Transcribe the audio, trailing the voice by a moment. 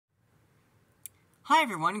Hi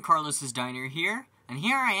everyone, Carlos's Diner here, and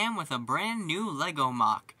here I am with a brand new LEGO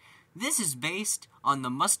MOC. This is based on the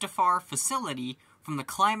Mustafar facility from the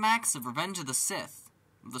climax of Revenge of the Sith,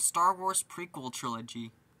 the Star Wars prequel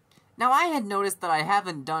trilogy. Now I had noticed that I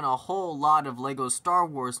haven't done a whole lot of LEGO Star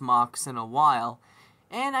Wars MOCs in a while,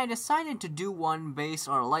 and I decided to do one based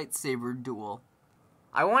on a lightsaber duel.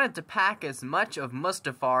 I wanted to pack as much of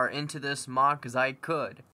Mustafar into this MOC as I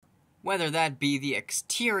could, whether that be the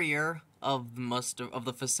exterior of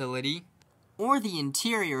the facility, or the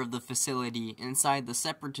interior of the facility inside the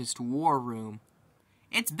Separatist war room.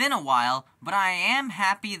 It's been a while, but I am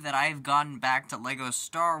happy that I've gotten back to LEGO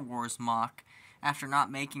Star Wars MOC after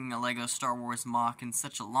not making a LEGO Star Wars MOC in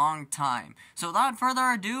such a long time. So without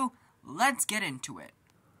further ado, let's get into it.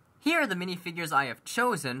 Here are the minifigures I have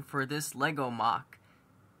chosen for this LEGO MOC.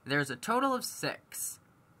 There's a total of 6.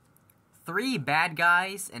 3 bad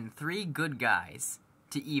guys and 3 good guys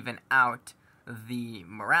to even out the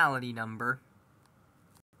morality number.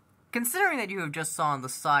 Considering that you have just saw the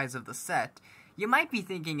size of the set, you might be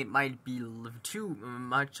thinking it might be too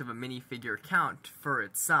much of a minifigure count for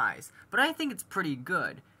its size, but I think it's pretty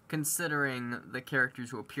good, considering the characters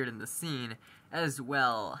who appeared in the scene, as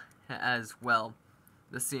well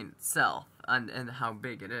the scene itself, and how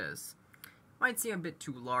big it is. Might seem a bit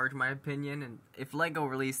too large, in my opinion, and if LEGO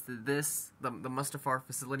released this, the Mustafar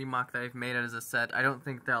facility MOC that I've made as a set, I don't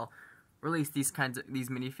think they'll release these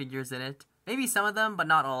minifigures in it. Maybe some of them, but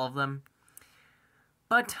not all of them.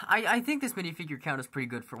 But I think this minifigure count is pretty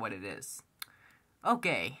good for what it is.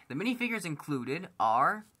 Okay, the minifigures included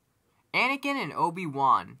are Anakin and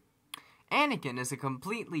Obi-Wan. Anakin is a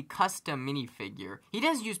completely custom minifigure. He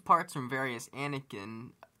does use parts from various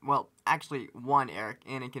Anakin, well, actually one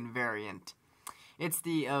Anakin variant. It's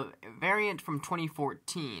the variant from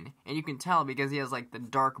 2014, and you can tell because he has like the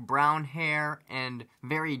dark brown hair and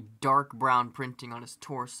very dark brown printing on his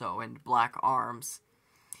torso and black arms.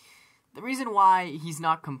 The reason why he's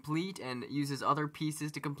not complete and uses other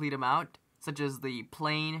pieces to complete him out, such as the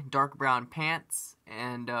plain dark brown pants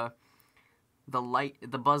and the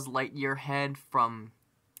Buzz Lightyear head from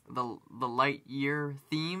the Lightyear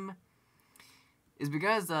theme, is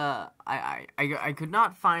because I could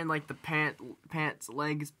not find like the pants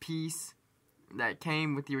legs piece that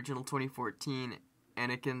came with the original 2014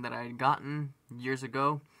 Anakin that I had gotten years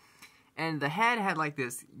ago, and the head had like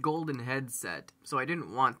this golden headset, so I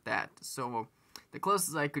didn't want that. So the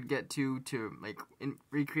closest I could get to like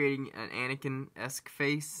recreating an Anakin-esque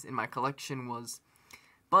face in my collection was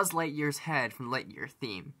Buzz Lightyear's head from the Lightyear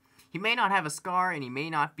theme. He may not have a scar, and he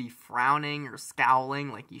may not be frowning or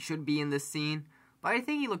scowling like he should be in this scene, but I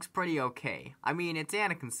think he looks pretty okay. I mean, it's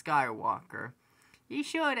Anakin Skywalker. He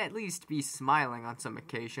should at least be smiling on some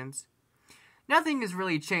occasions. Nothing has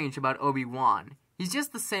really changed about Obi-Wan. He's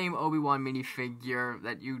just the same Obi-Wan minifigure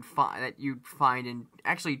that you'd find in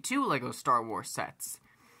actually 2 LEGO Star Wars sets.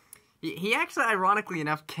 He actually, ironically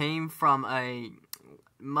enough, came from a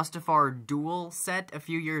Mustafar Duel set a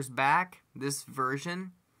few years back. This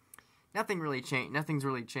version, nothing's really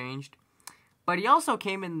changed. But he also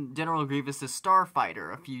came in General Grievous'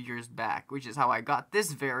 Starfighter a few years back, which is how I got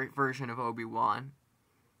this very version of Obi-Wan.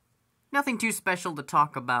 Nothing too special to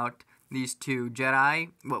talk about these 2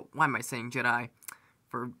 Jedi. Well, why am I saying Jedi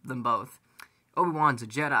for them both? Obi-Wan's a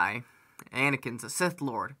Jedi. Anakin's a Sith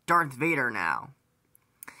Lord. Darth Vader now.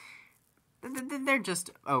 They're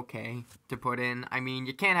just okay to put in. I mean,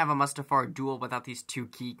 you can't have a Mustafar duel without these 2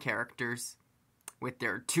 key characters with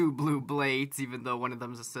their 2 blue blades, even though one of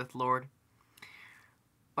them's a Sith Lord.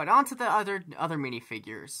 But on to the other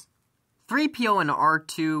minifigures. 3PO and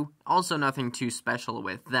R2, also nothing too special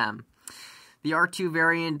with them. The R2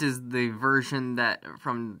 variant is the version that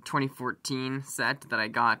from 2014 set that I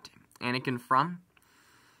got Anakin from.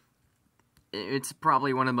 It's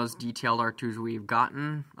probably one of the most detailed R2s we've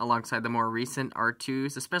gotten, alongside the more recent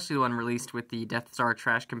R2s, especially the one released with the Death Star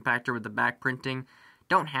trash compactor with the back printing.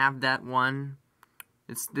 Don't have that one.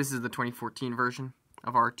 This is the 2014 version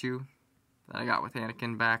of R2 that I got with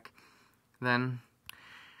Anakin back then.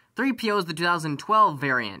 3PO is the 2012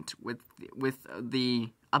 variant with the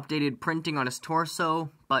updated printing on his torso,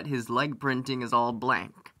 but his leg printing is all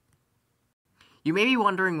blank. You may be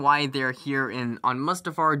wondering why they're here on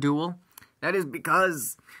Mustafar Duel. That is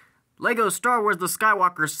because LEGO Star Wars The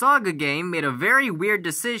Skywalker Saga game made a very weird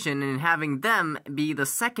decision in having them be the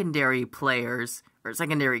secondary players, or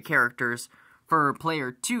secondary characters, for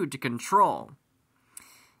Player 2 to control.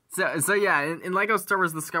 So yeah, in LEGO Star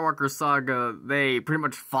Wars The Skywalker Saga, they pretty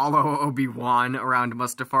much follow Obi-Wan around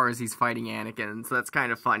Mustafar as he's fighting Anakin, so that's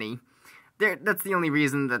kind of funny. That's the only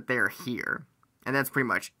reason that they're here, and that's pretty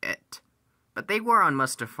much it. But they were on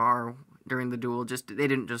Mustafar during the duel. They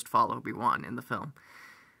didn't just follow Obi-Wan in the film.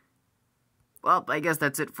 Well, I guess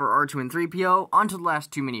that's it for R2 and 3PO. On to the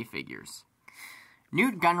last two minifigures.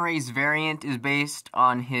 Newt Gunray's variant is based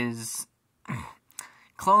on his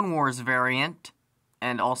Clone Wars variant,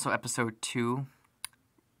 and also Episode 2.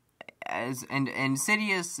 And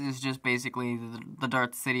Sidious is just basically the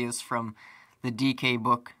Darth Sidious from the DK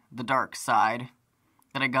book, The Dark Side,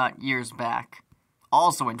 that I got years back.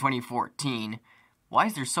 Also in 2014. Why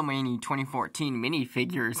is there so many 2014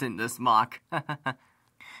 minifigures in this MOC?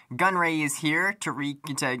 Gunray is here to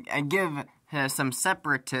give some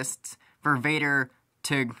separatists for Vader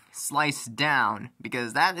to slice down,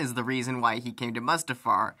 because that is the reason why he came to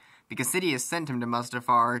Mustafar, because Sidious sent him to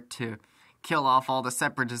Mustafar to kill off all the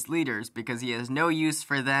separatist leaders, because he has no use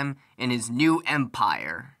for them in his new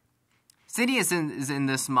empire. Sidious is in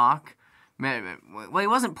this MOC. Well, he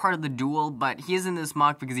wasn't part of the duel, but he is in this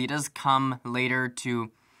MOC because he does come later to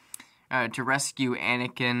rescue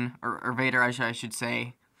Anakin, or Vader, I should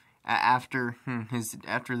say, after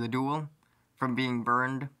the duel from being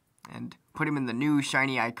burned, and put him in the new,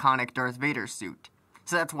 shiny, iconic Darth Vader suit.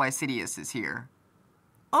 So that's why Sidious is here.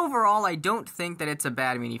 Overall, I don't think that it's a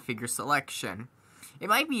bad minifigure selection. It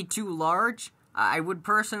might be too large. I would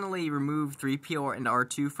personally remove 3PO and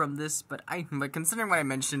R2 from this, but considering what I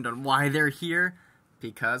mentioned on why they're here,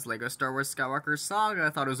 because LEGO Star Wars Skywalker Saga, I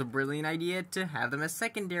thought it was a brilliant idea to have them as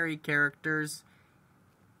secondary characters.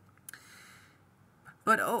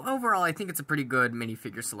 But overall, I think it's a pretty good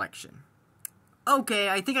minifigure selection. Okay,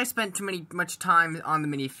 I think I spent much time on the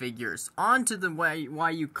minifigures. On to the why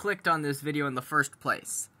you clicked on this video in the first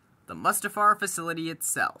place. The Mustafar facility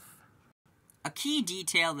itself. A key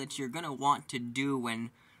detail that you're going to want to do when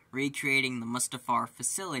recreating the Mustafar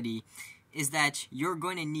facility is that you're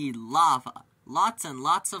going to need lava. Lots and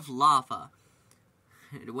lots of lava.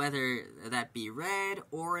 Whether that be red,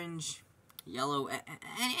 orange, yellow,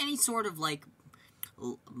 any sort of like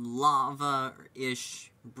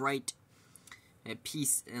lava-ish bright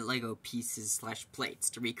Lego pieces / plates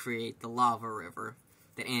to recreate the lava river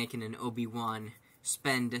that Anakin and Obi-Wan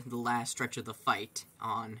spend the last stretch of the fight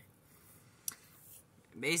on.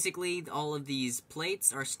 Basically, all of these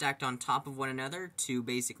plates are stacked on top of one another to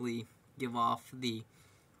basically give off the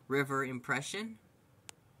river impression.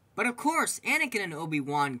 But of course, Anakin and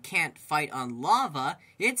Obi-Wan can't fight on lava.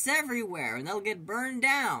 It's everywhere, and they'll get burned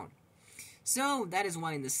down. So, that is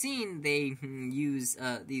why in the scene, they use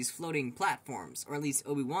these floating platforms, or at least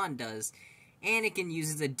Obi-Wan does. Anakin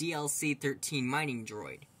uses a DLC-13 mining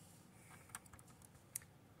droid.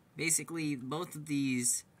 Basically, both of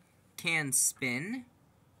these can spin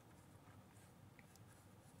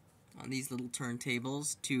on these little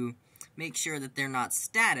turntables to make sure that they're not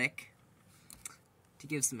static, to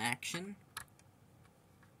give some action.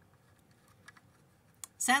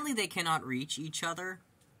 Sadly, they cannot reach each other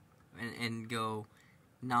and go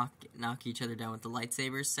knock each other down with the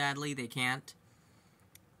lightsabers. Sadly, they can't.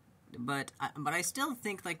 But I still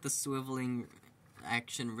think like the swiveling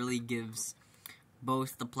action really gives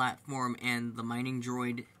both the platform and the mining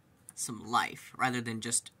droid some life, rather than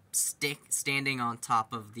just standing on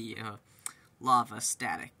top of the lava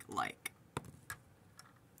static-like.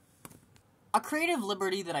 A creative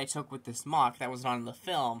liberty that I took with this MOC that was not in the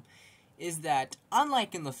film is that,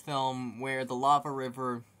 unlike in the film where the lava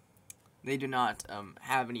river, they do not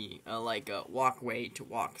have any like a walkway to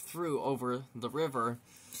walk through over the river,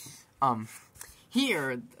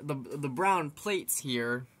 here the brown plates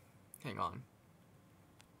here,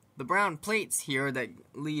 the brown plates here that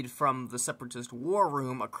lead from the Separatist war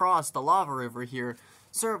room across the lava river here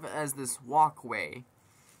serve as this walkway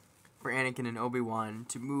for Anakin and Obi-Wan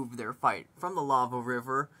to move their fight from the lava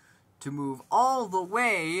river to move all the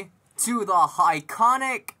way to the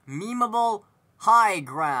iconic, memeable high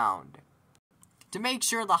ground. To make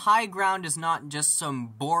sure the high ground is not just some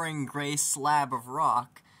boring gray slab of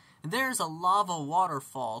rock, there's a lava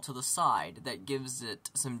waterfall to the side that gives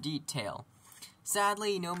it some detail.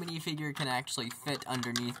 Sadly, no minifigure can actually fit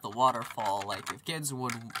underneath the waterfall. Like, if kids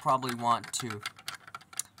would probably want to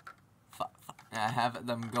have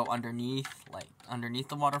them go underneath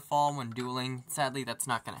the waterfall when dueling, sadly, that's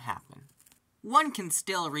not going to happen. One can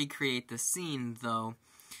still recreate the scene, though,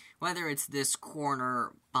 whether it's this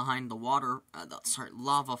corner behind the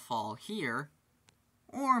lava fall here,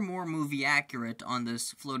 or more movie accurate on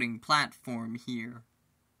this floating platform here.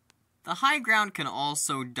 The high ground can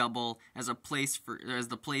also double as the place where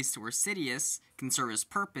Sidious can serve his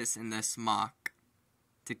purpose in this MOC,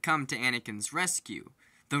 to come to Anakin's rescue,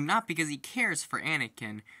 though not because he cares for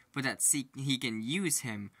Anakin, but that he can use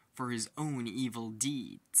him for his own evil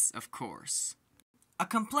deeds, of course. A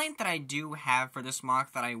complaint that I do have for this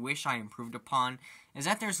MOC that I wish I improved upon is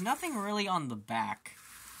that there's nothing really on the back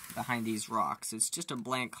behind these rocks. It's just a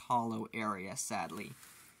blank hollow area, sadly.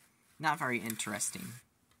 Not very interesting.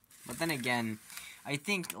 But then again, I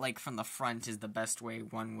think, like, from the front is the best way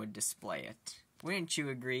one would display it. Wouldn't you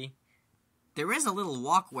agree? There is a little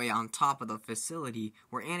walkway on top of the facility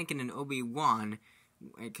where Anakin and Obi-Wan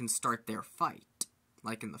can start their fight,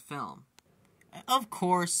 like in the film. Of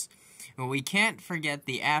course, we can't forget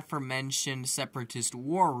the aforementioned Separatist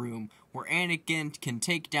war room, where Anakin can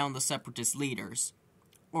take down the Separatist leaders.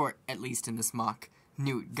 Or, at least in this MOC,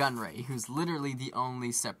 Newt Gunray, who's literally the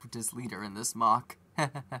only Separatist leader in this MOC. And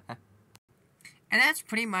that's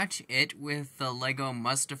pretty much it with the LEGO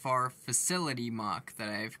Mustafar Facility MOC that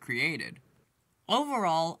I've created.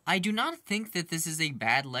 Overall, I do not think that this is a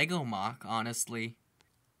bad LEGO MOC, honestly.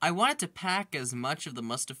 I wanted to pack as much of the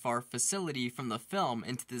Mustafar facility from the film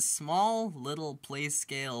into this small, little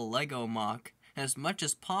play-scale LEGO MOC as much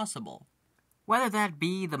as possible. Whether that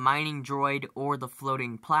be the mining droid or the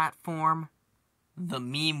floating platform, the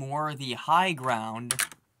meme-worthy high ground,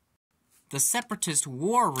 the Separatist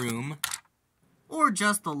war room, or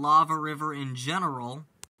just the lava river in general.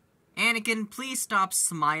 Anakin, please stop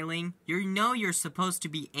smiling. You know you're supposed to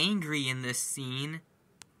be angry in this scene.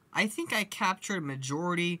 I think I captured a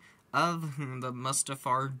majority of the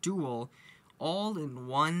Mustafar Duel all in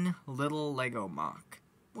one little LEGO MOC.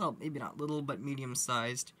 Well, maybe not little, but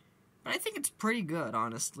medium-sized. But I think it's pretty good,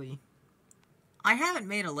 honestly. I haven't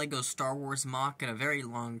made a LEGO Star Wars MOC in a very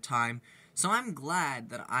long time, so I'm glad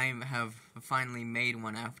that I have finally made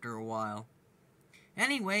one after a while.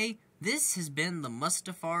 Anyway, this has been the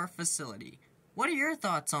Mustafar Facility. What are your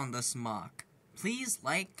thoughts on this MOC? Please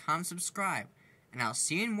like, comment, subscribe, and I'll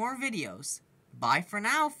see you in more videos. Bye for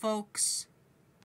now, folks!